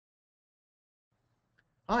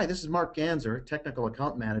Hi, this is Mark Ganser, Technical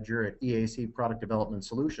Account Manager at EAC Product Development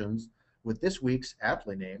Solutions, with this week's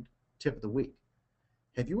aptly named Tip of the Week.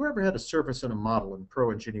 Have you ever had a surface in a model in Pro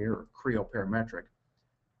Engineer or Creo Parametric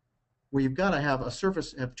where you've got to have a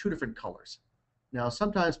surface have two different colors? Now,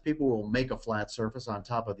 sometimes people will make a flat surface on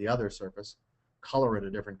top of the other surface, color it a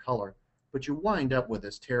different color, but you wind up with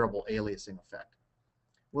this terrible aliasing effect.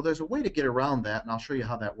 Well, there's a way to get around that, and I'll show you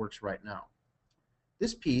how that works right now.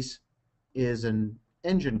 This piece is an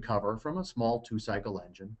engine cover from a small two-cycle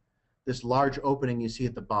engine. This large opening you see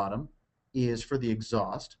at the bottom is for the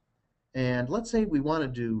exhaust. And let's say we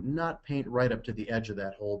wanted to not paint right up to the edge of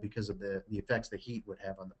that hole because of the effects the heat would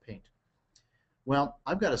have on the paint. Well,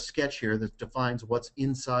 I've got a sketch here that defines what's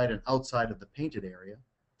inside and outside of the painted area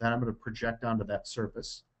that I'm going to project onto that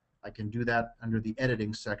surface. I can do that under the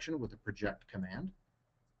editing section with the project command.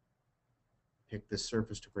 Pick this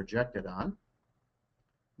surface to project it on.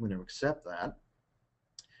 I'm going to accept that.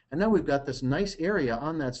 And now we've got this nice area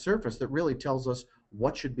on that surface that really tells us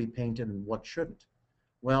what should be painted and what shouldn't.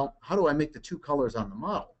 Well, how do I make the two colors on the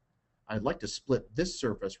model? I'd like to split this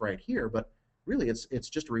surface right here, but really it's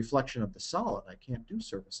just a reflection of the solid. I can't do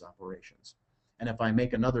surface operations. And if I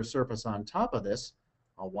make another surface on top of this,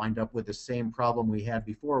 I'll wind up with the same problem we had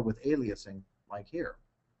before with aliasing, like here.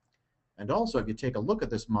 And also, if you take a look at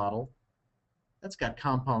this model, that's got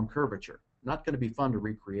compound curvature. Not going to be fun to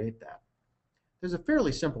recreate that. There's a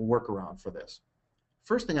fairly simple workaround for this.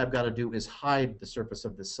 First thing I've got to do is hide the surface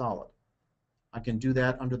of this solid. I can do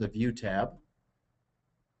that under the View tab.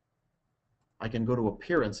 I can go to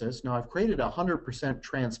Appearances. Now I've created a 100%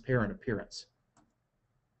 transparent appearance.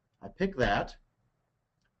 I pick that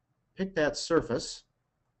surface,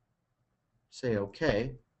 say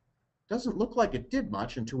OK. Doesn't look like it did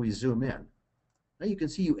much until we zoom in. Now you can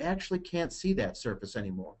see you actually can't see that surface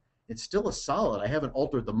anymore. It's still a solid. I haven't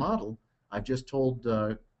altered the model. I've just told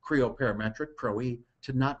Creo Parametric, Pro E,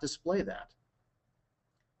 to not display that.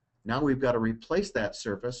 Now we've got to replace that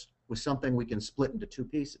surface with something we can split into two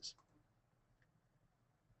pieces.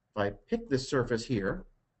 If I pick this surface here,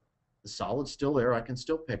 the solid's still there. I can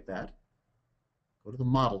still pick that. Go to the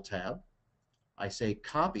Model tab. I say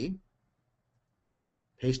Copy.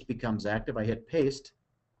 Paste becomes active. I hit Paste.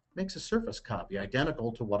 Makes a surface copy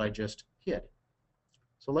identical to what I just hid.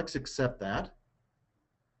 So let's accept that.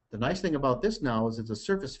 The nice thing about this now is it's a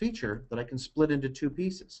surface feature that I can split into two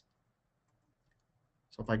pieces.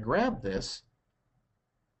 So if I grab this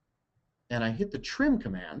and I hit the trim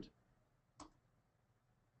command, the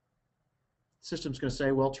system's going to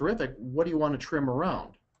say, well, terrific, what do you want to trim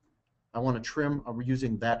around? I want to trim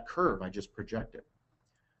using that curve I just projected.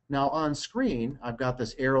 Now on screen, I've got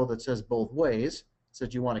this arrow that says both ways. It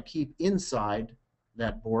says you want to keep inside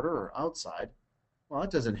that border or outside. Well,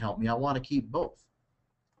 that doesn't help me. I want to keep both.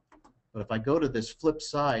 But if I go to this flip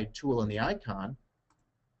side tool in the icon,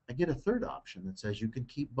 I get a third option that says you can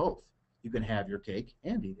keep both. You can have your cake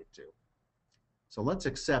and eat it too. So let's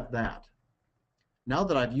accept that. Now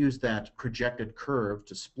that I've used that projected curve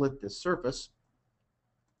to split this surface,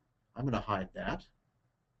 I'm going to hide that.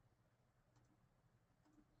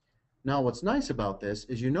 Now what's nice about this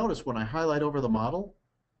is you notice when I highlight over the model,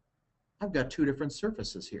 I've got two different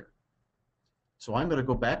surfaces here. So I'm going to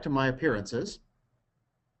go back to my appearances,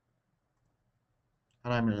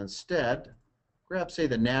 and I'm going to instead grab, say,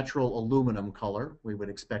 the natural aluminum color. We would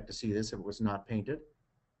expect to see this if it was not painted.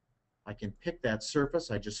 I can pick that surface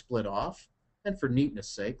I just split off, and for neatness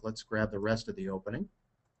sake, let's grab the rest of the opening.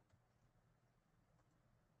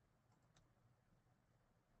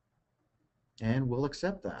 And we'll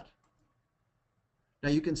accept that. Now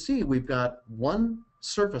you can see we've got one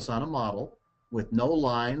surface on a model with no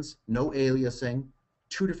lines, no aliasing,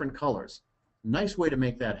 two different colors. Nice way to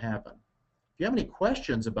make that happen. If you have any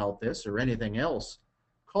questions about this or anything else,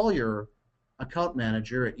 call your account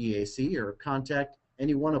manager at EAC or contact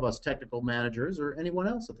any one of us technical managers or anyone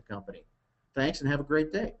else at the company. Thanks and have a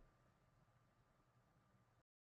great day.